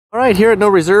Alright, here at No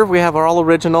Reserve we have our all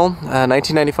original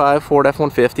 1995 Ford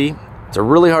F-150. It's a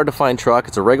really hard to find truck.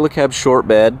 It's a regular cab short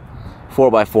bed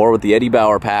 4x4 with the Eddie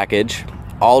Bauer package.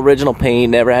 All original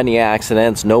paint, never had any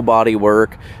accidents, no body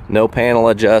work, no panel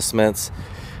adjustments.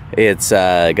 It's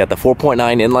got the 4.9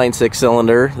 inline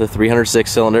 6-cylinder, the 306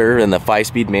 cylinder, and the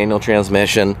 5-speed manual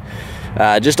transmission.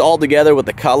 Just all together with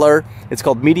the color. It's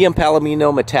called medium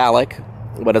palomino metallic,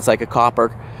 but it's like a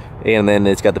copper. And then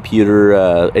it's got the pewter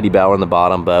Eddie Bauer on the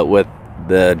bottom, but with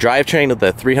the drivetrain with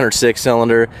the 306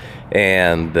 cylinder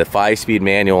and the 5-speed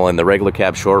manual and the regular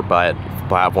cab short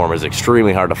platform is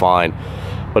extremely hard to find.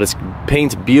 But its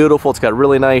paint's beautiful. It's got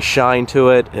really nice shine to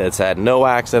it. It's had no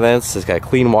accidents. It's got a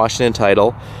clean Washington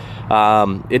title.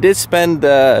 It did spend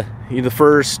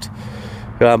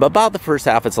about the first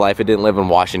half of its life. It didn't live in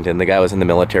Washington. The guy was in the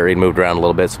military and moved around a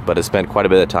little bit, but it spent quite a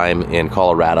bit of time in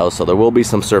Colorado. So there will be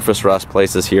some surface rust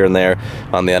places here and there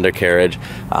on the undercarriage.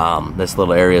 This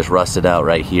little area is rusted out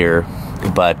right here,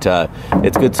 but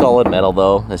it's good solid metal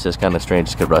though. It's just kind of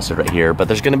strange to get rusted right here, but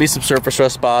there's going to be some surface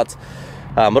rust spots.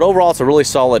 But overall, it's a really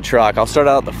solid truck. I'll start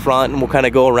out at the front and we'll kind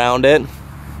of go around it.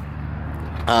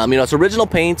 It's original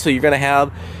paint, so you're going to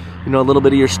have, a little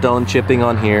bit of your stone chipping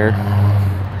on here.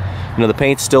 The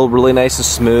paint's still really nice and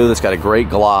smooth. It's got a great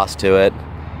gloss to it.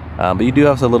 But you do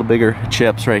have some little bigger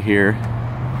chips right here.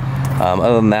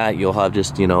 Other than that, you'll have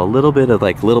just, a little bit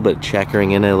of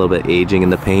checkering in it, a little bit aging in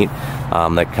the paint.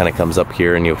 That kind of comes up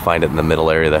here and you'll find it in the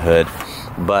middle area of the hood.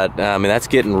 But, that's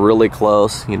getting really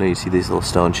close. You see these little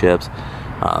stone chips.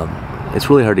 It's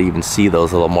really hard to even see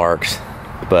those little marks.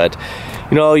 But,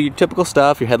 your typical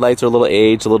stuff. Your headlights are a little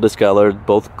aged, a little discolored.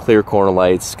 Both clear corner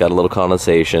lights, got a little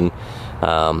condensation.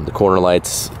 The corner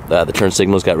lights, the turn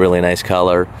signal's got really nice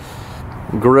color.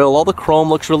 Grille, all the chrome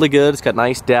looks really good. It's got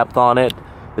nice depth on it.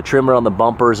 The trimmer on the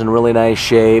bumper is in really nice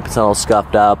shape. It's not all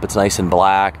scuffed up. It's nice and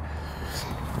black.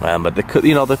 But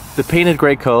the painted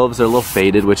gray coves are a little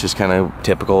faded, which is kind of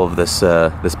typical of this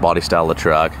this body style of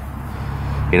truck.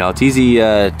 It's easy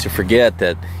to forget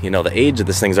that the age of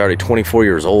this thing's already 24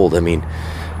 years old. They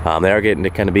are getting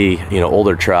to kind of be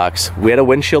older trucks. We had a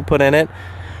windshield put in it.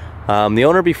 The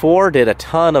owner before did a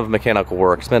ton of mechanical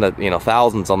work, spent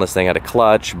thousands on this thing. Had a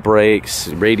clutch, brakes,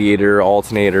 radiator,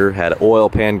 alternator, had oil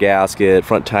pan gasket,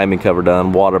 front timing cover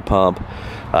done, water pump,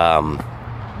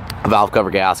 valve cover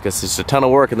gaskets. Just a ton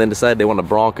of work, and then decided they wanted a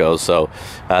Bronco, so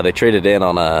they traded in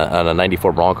on a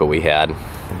 94 Bronco we had.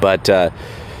 But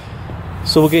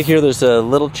so we'll get here. There's a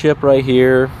little chip right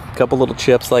here, a couple little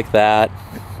chips like that,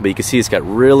 but you can see it's got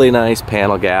really nice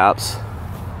panel gaps.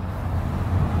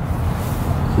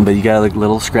 But you got a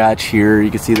little scratch here. You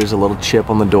can see there's a little chip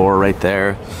on the door right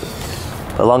there.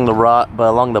 Along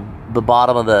the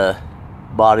bottom of the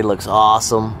body looks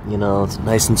awesome. It's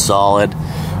nice and solid.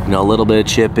 A little bit of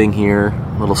chipping here,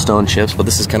 little stone chips, but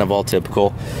this is kind of all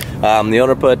typical. The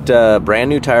owner put brand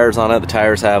new tires on it. The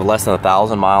tires have less than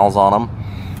 1,000 miles on them,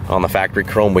 on the factory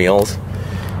chrome wheels.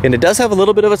 And it does have a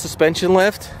little bit of a suspension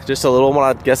lift, just a little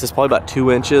one. I guess it's probably about 2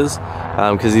 inches,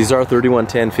 because these are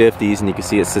 311050s, and you can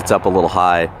see it sits up a little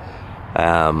high.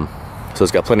 So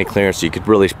it's got plenty of clearance, so you could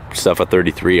really stuff a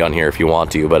 33 on here if you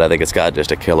want to, but I think it's got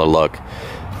just a killer look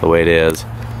the way it is.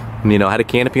 And, had a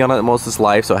canopy on it most of its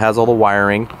life, so it has all the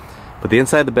wiring. But the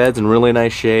inside of the bed's in really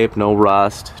nice shape, no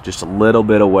rust, just a little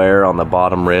bit of wear on the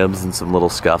bottom ribs and some little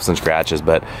scuffs and scratches,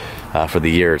 but for the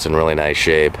year it's in really nice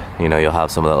shape. You'll have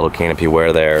some of that little canopy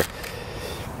wear there.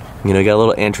 You got a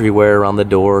little entry wear around the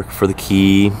door for the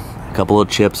key, a couple of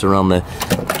chips around the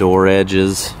door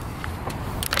edges,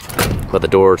 but the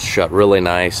door's shut really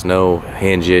nice, no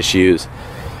hinge issues.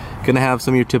 Gonna have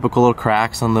some of your typical little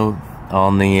cracks on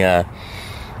the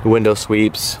window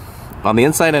sweeps. On the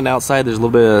inside and outside, there's a little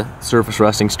bit of surface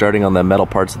rusting starting on the metal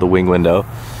parts of the wing window.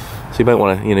 So you might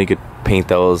want to, you could paint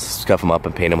those, scuff them up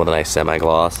and paint them with a nice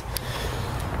semi-gloss.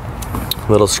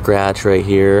 Little scratch right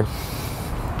here.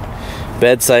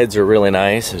 Bed sides are really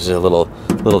nice. There's a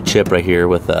little chip right here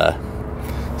with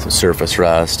some surface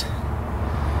rust.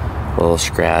 Little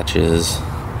scratches,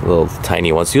 little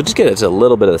tiny ones. So you'll just get a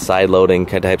little bit of the side loading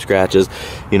type scratches.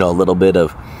 A little bit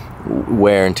of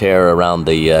wear and tear around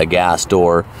the gas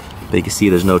door. But you can see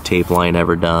there's no tape line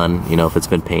ever done. If it's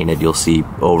been painted, you'll see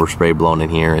overspray blown in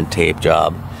here and tape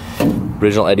job.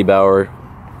 Original Eddie Bauer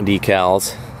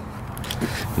decals.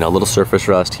 A little surface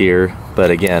rust here, but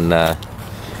again,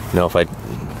 if I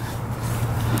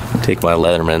take my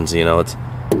Leathermans,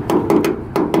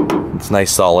 it's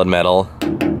nice solid metal.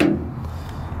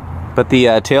 But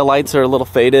the tail lights are a little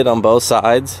faded on both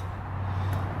sides.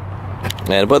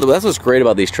 But that's what's great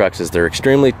about these trucks is they're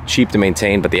extremely cheap to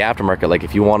maintain. But the aftermarket, like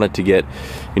if you wanted to get,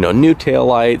 new tail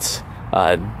lights,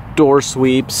 door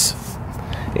sweeps,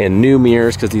 in new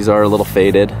mirrors, because these are a little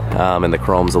faded and the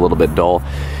chrome's a little bit dull.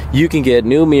 You can get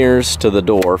new mirrors to the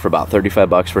door for about 35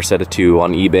 bucks for a set of 2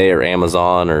 on eBay or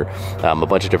Amazon, or a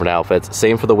bunch of different outfits.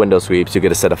 Same for the window sweeps. You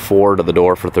get a set of 4 to the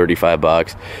door for 35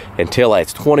 bucks, and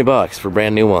taillights 20 bucks for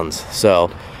brand new ones. So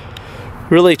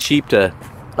really cheap to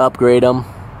upgrade them.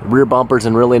 Rear bumper's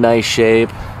in really nice shape.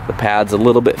 The pad's a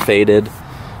little bit faded.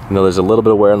 You know, there's a little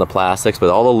bit of wear on the plastics, but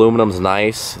all the aluminum's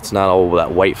nice. It's not all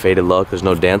that white faded look. There's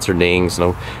no dents or dings,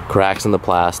 no cracks in the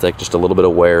plastic, just a little bit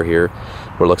of wear here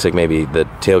where it looks like maybe the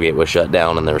tailgate was shut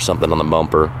down and there was something on the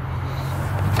bumper.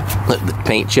 The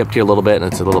paint chipped here a little bit, and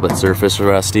it's a little bit surface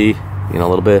rusty. You know,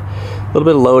 a little bit of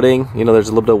loading. You know, there's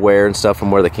a little bit of wear and stuff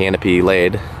from where the canopy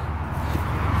laid.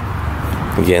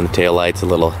 Again, the taillight's a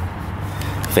little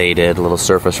faded, a little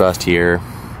surface rust here.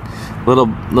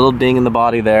 Little ding in the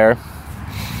body there.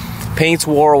 Paint's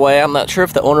wore away. I'm not sure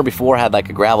if the owner before had like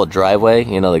a gravel driveway,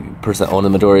 you know, the person that owned the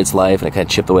majority of its life, and it kind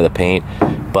of chipped away the paint.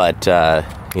 But,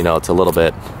 you know, it's a little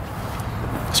bit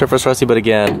surface rusty, but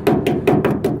again,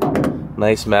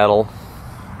 nice metal.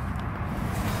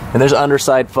 And there's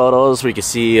underside photos where you can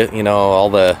see, you know, all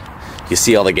the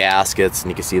gaskets, and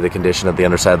you can see the condition of the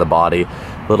underside of the body.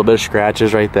 A little bit of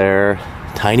scratches right there.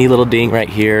 Tiny little ding right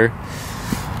here.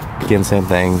 Again, same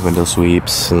thing, window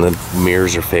sweeps, and the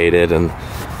mirrors are faded, and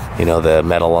you know, the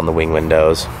metal on the wing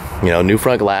windows. You know, new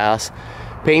front glass.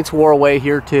 Paint's wore away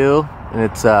here too, and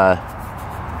it's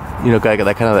you know, got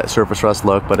that kind of that surface rust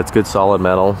look, but it's good solid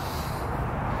metal.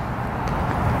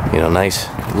 You know, nice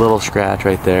little scratch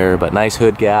right there, but nice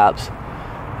hood gaps.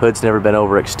 Hood's never been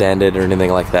overextended or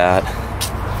anything like that.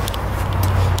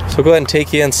 So we'll go ahead and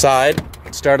take you inside.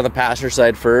 Start on the passenger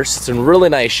side first. It's in really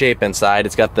nice shape inside.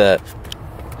 It's got the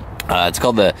it's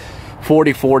called the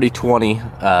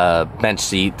 40-40-20 bench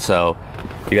seat. So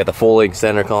you got the folding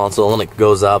center console, and it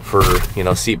goes up for, you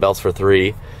know, seat belts for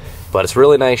 3. But it's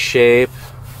really nice shape.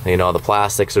 You know, the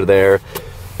plastics are there,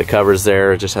 the cover's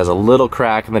there. It just has a little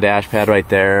crack in the dash pad right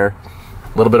there.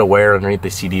 A little bit of wear underneath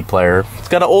the CD player. It's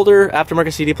got an older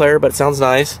aftermarket CD player, but it sounds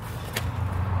nice.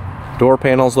 Door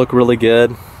panels look really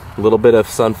good. A little bit of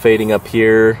sun fading up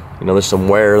here. You know, there's some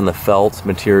wear in the felt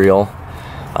material.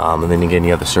 And then again,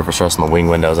 you have the surface rust on the wing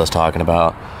windows I was talking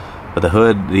about. But the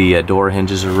hood, the door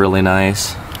hinges are really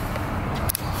nice.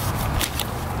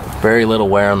 Very little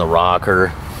wear on the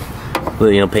rocker.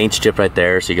 You know, paint's chipped right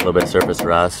there, so you get a little bit of surface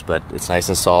rust, but it's nice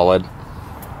and solid.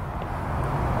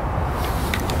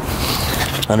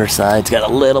 Underside's got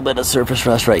a little bit of surface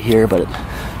rust right here, but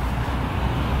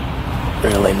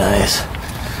really nice.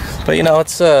 But you know,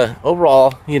 it's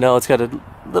overall, you know, it's got a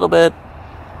little bit,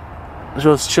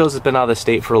 shows it's been out of the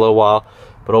state for a little while,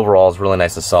 but overall it's really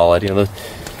nice and solid. You know, the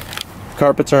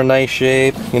carpets are in nice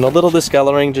shape. You know, a little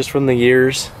discoloring just from the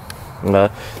years.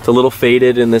 It's a little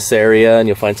faded in this area, and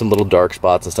you'll find some little dark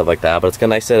spots and stuff like that, but it's got a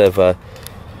nice set of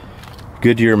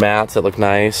Goodyear mats that look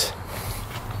nice.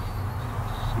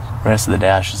 The rest of the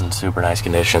dash is in super nice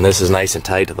condition. This is nice and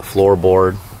tight to the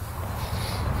floorboard.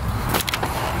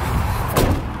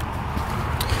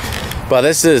 But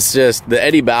this is just, the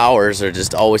Eddie Bauers are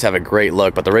just always have a great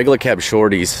look, but the regular cab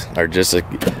shorties are just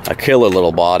a killer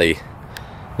little body.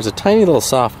 There's a tiny little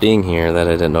soft ding here that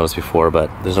I didn't notice before,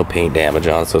 but there's no paint damage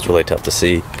on it, so it's really tough to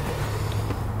see.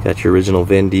 Got your original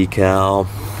VIN decal.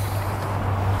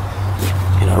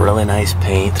 You know, really nice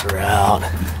paint throughout.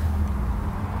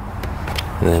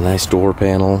 And then a nice door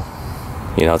panel.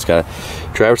 You know, it's got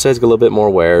a driver's side's got a little bit more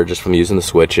wear just from using the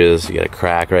switches. You got a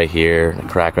crack right here, a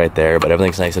crack right there, but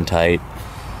everything's nice and tight.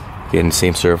 Again,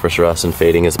 same surface rust and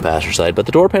fading as the passenger side. But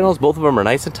the door panels, both of them are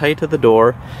nice and tight to the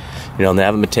door. You know, and they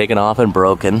haven't been taken off and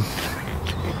broken.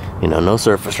 You know, no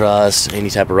surface rust, any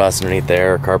type of rust underneath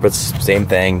there. Carpets, same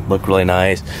thing, look really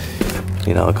nice.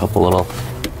 You know, a couple little,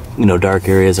 you know, dark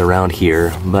areas around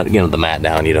here. But again, with the mat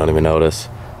down, you don't even notice.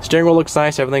 Steering wheel looks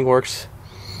nice, everything works.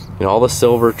 You know, all the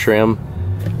silver trim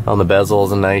on the bezel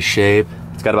is in nice shape.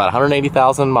 It's got about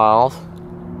 180,000 miles.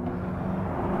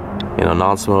 You know,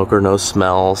 non-smoker, no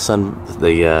smells, and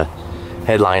the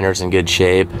headliner's in good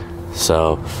shape.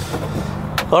 So,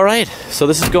 all right, so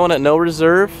this is going at no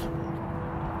reserve.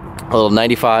 A little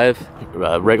 95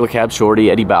 regular cab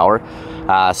shorty Eddie Bauer.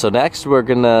 So next we're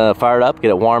gonna fire it up, get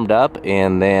it warmed up,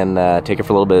 and then take it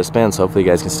for a little bit of spin. So hopefully you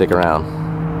guys can stick around.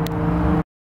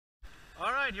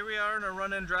 All right, here we are in our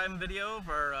run-in driving video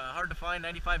for hard to find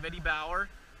 95 Eddie Bauer.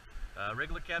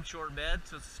 Regular cab short bed,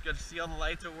 so it's good to see all the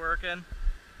lights are working.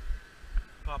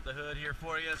 Pop the hood here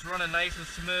for you. It's running nice and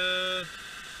smooth.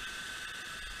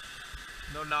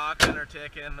 No knocking or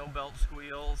ticking, no belt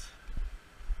squeals.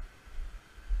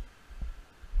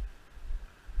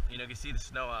 You know, you can see the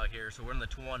snow out here, so we're in the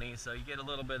 20s, so you get a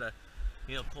little bit of,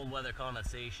 you know, cold weather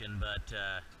condensation, but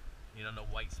you know, no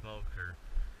white smoke or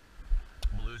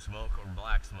blue smoke or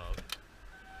black smoke.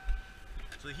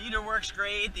 So the heater works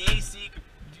great. The AC,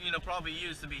 you know, probably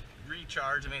used to be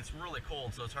recharged. I mean, it's really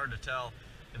cold, so it's hard to tell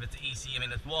if it's AC. I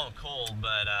mean, it's blowing cold,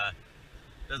 but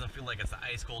it doesn't feel like it's the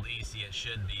ice cold AC it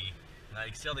should be.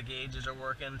 You can see all the gauges are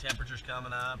working, temperature's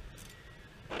coming up.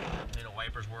 You know,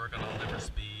 wipers work on all different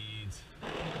speeds.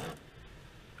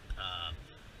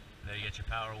 There you get your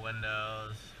power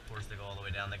windows. Of course, they go all the way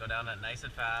down. They go down that nice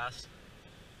and fast.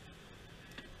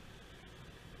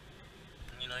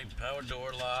 You know, your power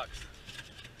door locks.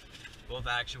 Both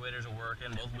actuators are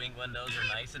working. Both wing windows are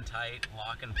nice and tight,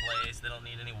 lock in place. They don't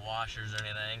need any washers or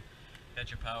anything. Got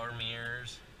your power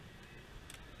mirrors.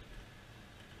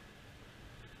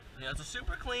 You know, it's a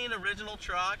super clean original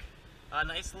truck. A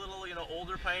nice little, you know,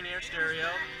 older Pioneer stereo.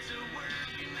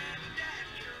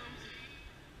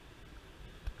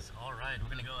 So, all right, we're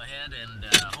gonna go ahead and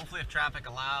hopefully, if traffic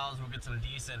allows, we'll get some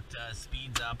decent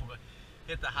speeds up. We'll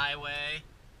hit the highway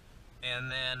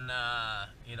and then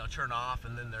you know, turn off,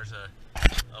 and then there's a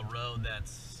road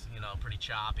that's, you know, pretty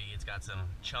choppy. It's got some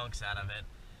chunks out of it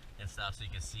and stuff, so you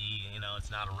can see, you know,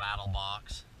 it's not a rattle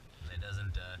box. It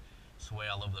doesn't sway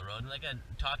all over the road. And like I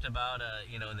talked about,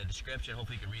 you know, in the description,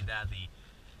 hopefully you can read that,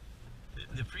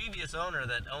 the previous owner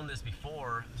that owned this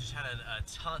before just had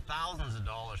thousands of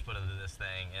dollars put into this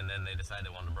thing, and then they decided they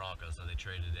wanted a Bronco, so they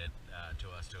traded it to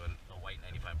us, to a white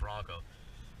 95 Bronco.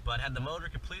 But had the motor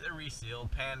completely resealed,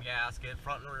 pan gasket,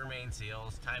 front and rear main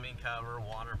seals, timing cover,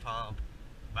 water pump,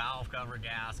 valve cover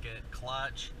gasket,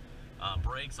 clutch,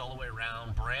 brakes all the way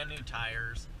around, brand new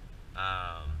tires.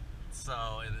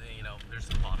 So, you know, there's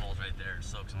some potholes right there. It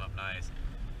soaks them up nice.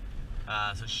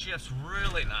 So it shifts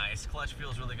really nice. Clutch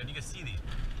feels really good. You can see these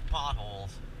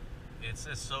potholes. It's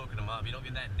just soaking them up. You don't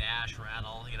get that dash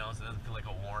rattle, you know, so it doesn't feel like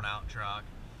a worn out truck.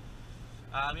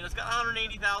 You know, it's got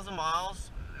 180,000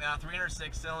 miles.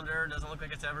 306 cylinder. Doesn't look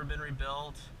like it's ever been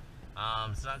rebuilt.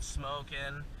 It's not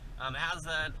smoking. It has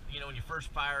that, you know, when you first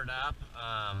fire it up,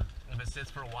 if it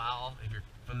sits for a while, if you're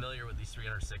familiar with these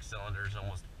 306 cylinders,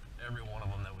 almost every one of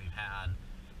them that we've had,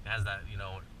 it has that, you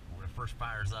know, when it first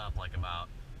fires up, like about,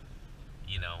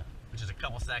 you know, just a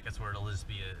couple seconds where it'll just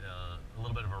be a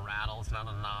little bit of a rattle. It's not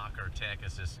a knock or a tick,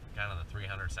 it's just kind of the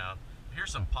 300 sound.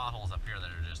 Here's some potholes up here that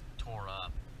are just tore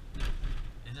up.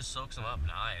 It just soaks them up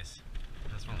nice.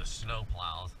 That's from the snow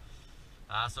plows.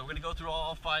 So we're going to go through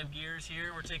all 5 gears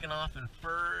here. We're taking off in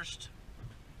first.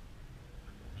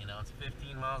 You know, it's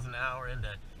 15 miles an hour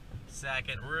into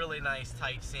second. Really nice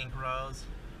tight sync rows.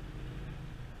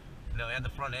 You know, and the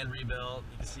front end rebuilt.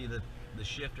 You can see that the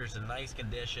shifter's in nice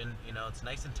condition. You know, it's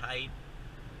nice and tight.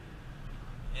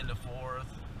 Into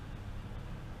fourth.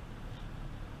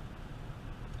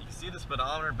 You can see the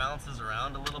speedometer bounces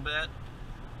around a little bit.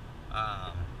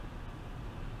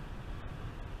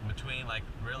 Between like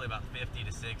really about 50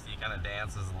 to 60, kind of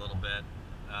dances a little bit.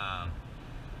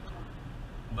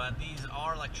 But these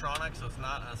are electronic, so it's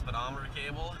not a speedometer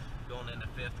cable going into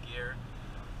 5th gear.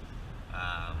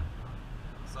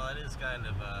 So it is kind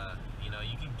of, you know,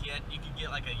 you could get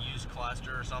like a used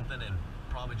cluster or something and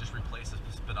probably just replace the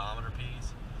speedometer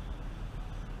piece.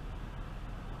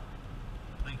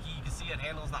 Like you can see, it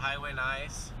handles the highway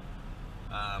nice.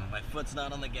 My foot's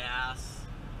not on the gas.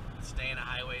 It's staying at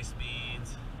highway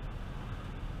speeds.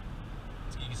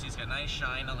 So you can see it's got nice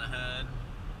shine on the hood,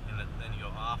 and then you go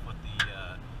off with the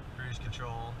cruise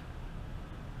control.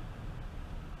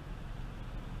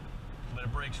 But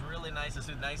it brakes really nice. It's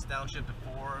a nice downshift to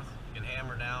 4th. You can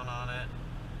hammer down on it.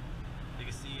 You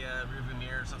can see rearview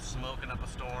mirror, so it's smoking up a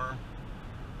storm.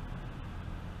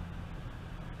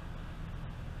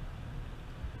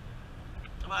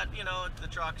 But you know, the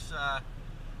truck's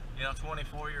you know,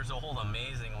 24 years old,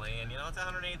 amazingly, and you know, it's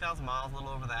 180,000 miles, a little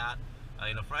over that.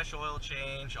 You know, fresh oil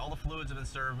change, all the fluids have been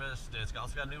serviced. It's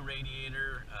also got a new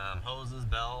radiator, hoses,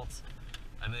 belts.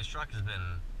 I mean, this truck has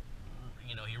been,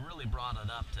 you know, he really brought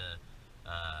it up to,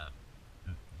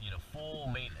 you know, full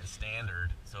maintenance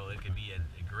standard, so it could be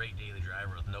a great daily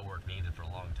driver with no work needed for a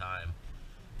long time.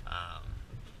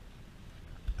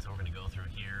 So we're going to go through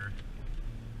here.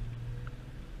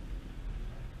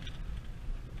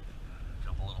 A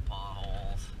couple little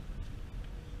potholes.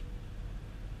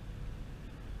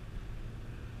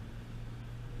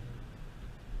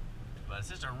 But it's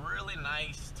just a really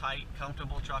nice, tight,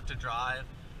 comfortable truck to drive.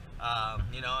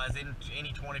 You know, as in any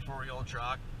 24-year-old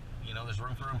truck, you know, there's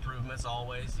room for improvements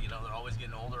always. You know, they're always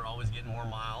getting older, always getting more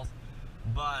miles.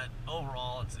 But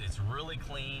overall, it's really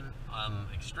clean.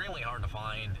 Extremely hard to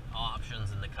find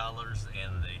options in the colors,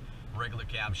 and the regular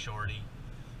cab shorty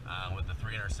with the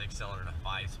 306 cylinder and a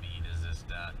 5-speed is just,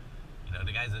 You know,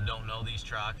 the guys that don't know these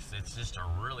trucks, it's just a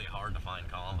really hard to find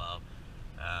combo.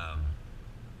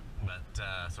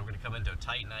 So we're going to come into a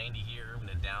tight 90 here. I'm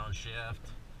going to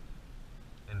downshift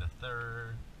into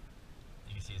third.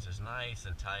 You can see it's just nice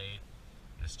and tight.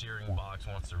 The steering box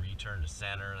wants to return to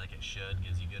center like it should,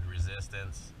 gives you good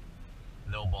resistance.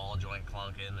 No ball joint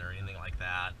clunking or anything like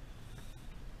that.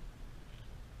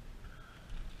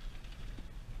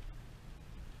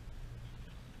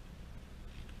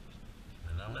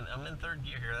 And I'm in third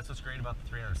gear here. That's what's great about the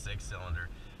 306 cylinder.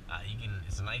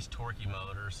 It's a nice torquey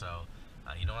motor, so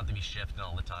you don't have to be shifting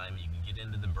all the time. You can get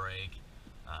into the brake,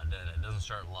 then it doesn't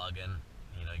start lugging.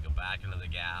 You know, you go back into the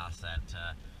gas at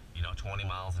 20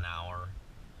 miles an hour,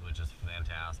 which is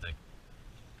fantastic.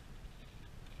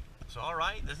 So all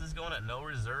right, this is going at no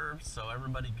reserves, so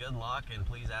everybody good luck, and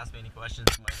please ask me any questions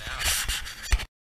you might have.